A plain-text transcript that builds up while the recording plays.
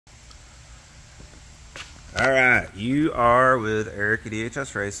Alright, you are with Eric at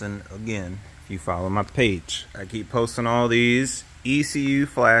EHS Racing again. If you follow my page, I keep posting all these ECU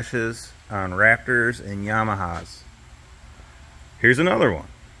flashes on Raptors and Yamahas. Here's another one.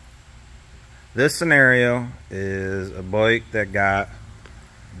 This scenario is a bike that got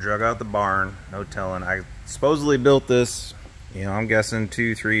drug out the barn, no telling. I supposedly built this, I'm guessing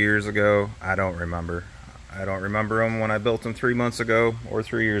 2-3 years ago. I don't remember. I don't remember them when I built them 3 months ago or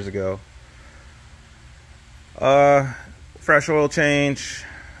 3 years ago. Fresh oil change,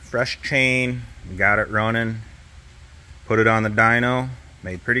 fresh chain, got it running, put it on the dyno,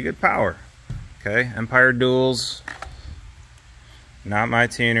 made pretty good power. Okay, Empire Duals, not my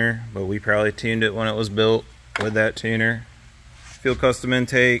tuner, but we probably tuned it when it was built with that tuner. Fuel custom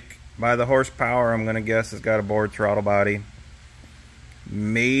intake, by the horsepower, I'm gonna guess it's got a bored throttle body.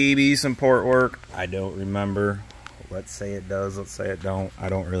 Maybe some port work, I don't remember. Let's say it does, let's say it don't, I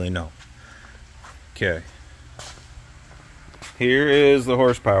don't really know. Okay. Here is the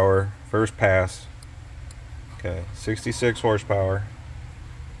horsepower, first pass. Okay, 66 horsepower.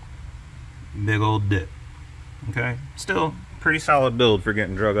 Big old dip. Okay, still pretty solid build for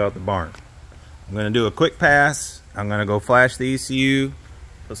getting drug out the barn. I'm gonna do a quick pass. I'm gonna go flash the ECU,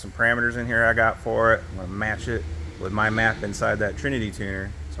 put some parameters in here I got for it. I'm gonna match it with my map inside that Trinity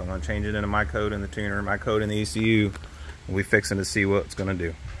tuner. So I'm gonna change it into my code in the tuner, my code in the ECU, and we fixing to see what it's gonna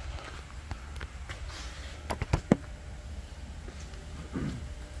do.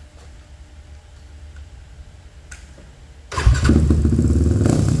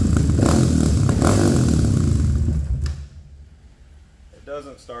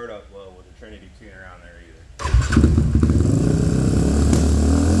 Doesn't start up well with the Trinity tuner on there either.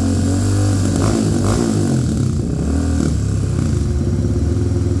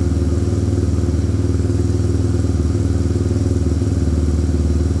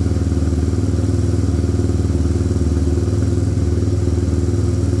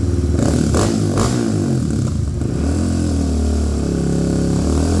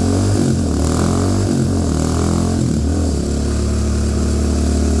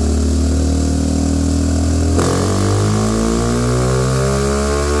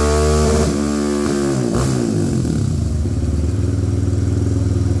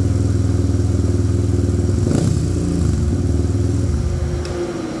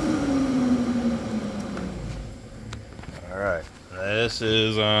 This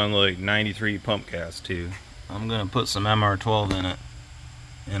is on like 93 pump gas too. I'm gonna put some MR12 in it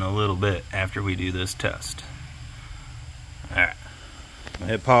in a little bit after we do this test. Alright, I'm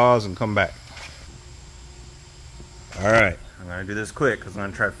gonna hit pause and come back. Alright, I'm gonna do this quick because I'm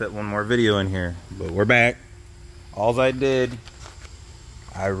gonna try to fit one more video in here. But we're back. All I did,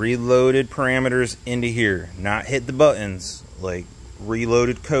 I reloaded parameters into here, not hit the buttons, like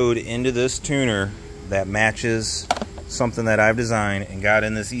reloaded code into this tuner that matches something that I've designed and got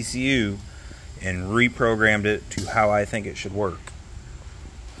in this ECU and reprogrammed it to how I think it should work.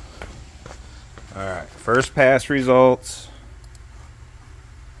 Alright, first pass results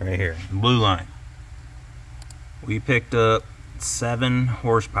right here, blue line. We picked up 7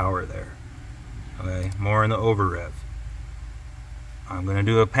 horsepower there. Okay, more in the over rev. I'm gonna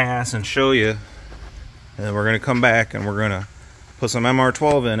do a pass and show you, and then we're gonna come back and we're gonna put some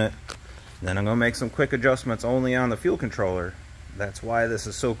MR12 in it. Then I'm going to make some quick adjustments only on the fuel controller. That's why this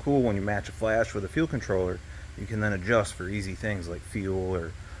is so cool. When you match a flash with a fuel controller, you can then adjust for easy things like fuel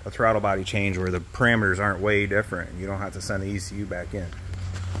or a throttle body change where the parameters aren't way different. You don't have to send the ECU back in.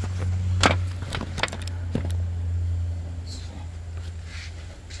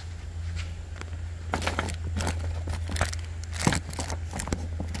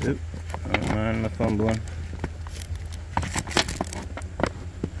 Oop, don't mind the fumbling.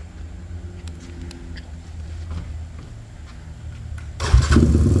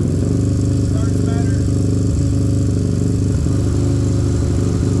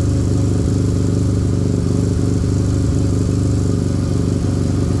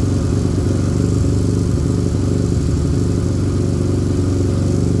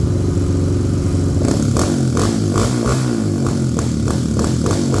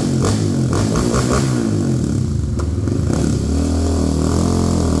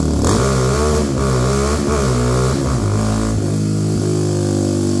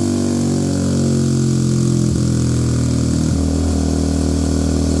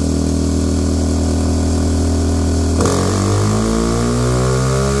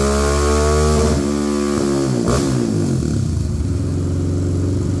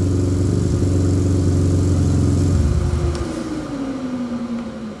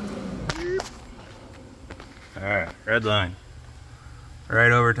 Red line. Right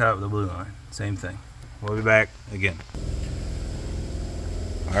over top of the blue line. Same thing. we'll be back again.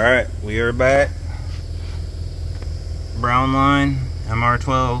 Alright, we are back. Brown line,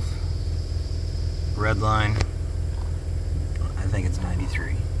 MR12. Red line, I think it's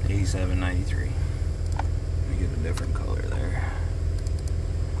 93. 87, 93. Let me get a different color there.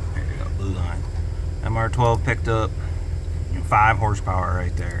 There you go, blue line. MR12 picked up 5 horsepower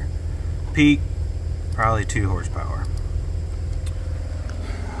right there. Peak, probably 2 horsepower.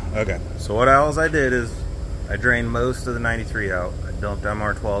 Okay, so what else I did is I drained most of the 93 out. I dumped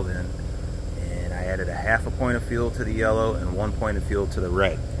MR12 in, and I added a half a point of fuel to the yellow and 1 point of fuel to the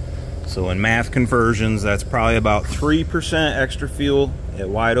red. So in math conversions, that's probably about 3% extra fuel at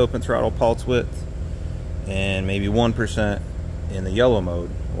wide open throttle pulse width, and maybe 1% in the yellow mode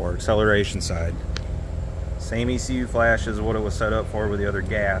or acceleration side. Same ECU flash as what it was set up for with the other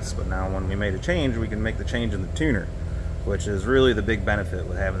gas, but now when we made a change, we can make the change in the tuner, which is really the big benefit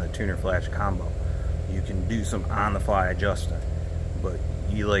with having the tuner flash combo. You can do some on-the-fly adjusting, but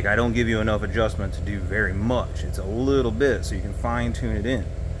I don't give you enough adjustment to do very much. It's a little bit, so you can fine-tune it in.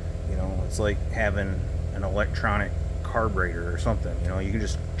 You know, it's like having an electronic carburetor or something. You know, you can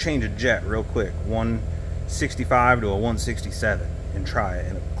just change a jet real quick, 165 to a 167, and try it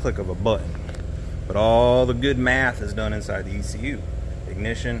in a click of a button. But all the good math is done inside the ECU.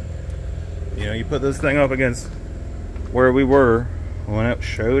 Ignition, you know, you put this thing up against where we were when it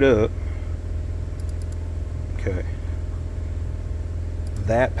showed up. Okay.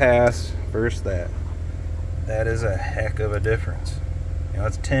 That pass versus that. That is a heck of a difference. You know,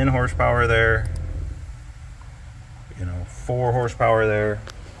 it's 10 horsepower there. You know, 4 horsepower there.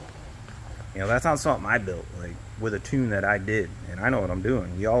 You know, that's not something I built, like, with a tune that I did. And I know what I'm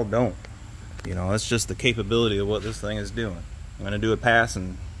doing. Y'all don't. You know, it's just the capability of what this thing is doing. I'm going to do a pass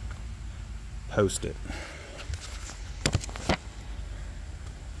and post it.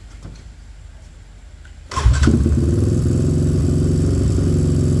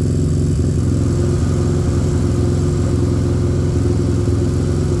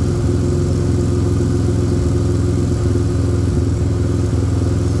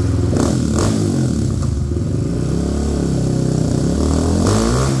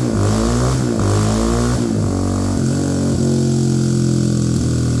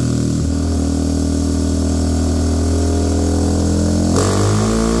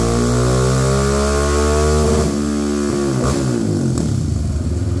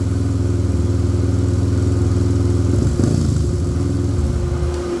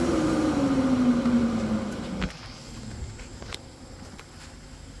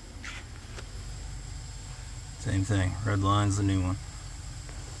 Same thing, red line's the new one.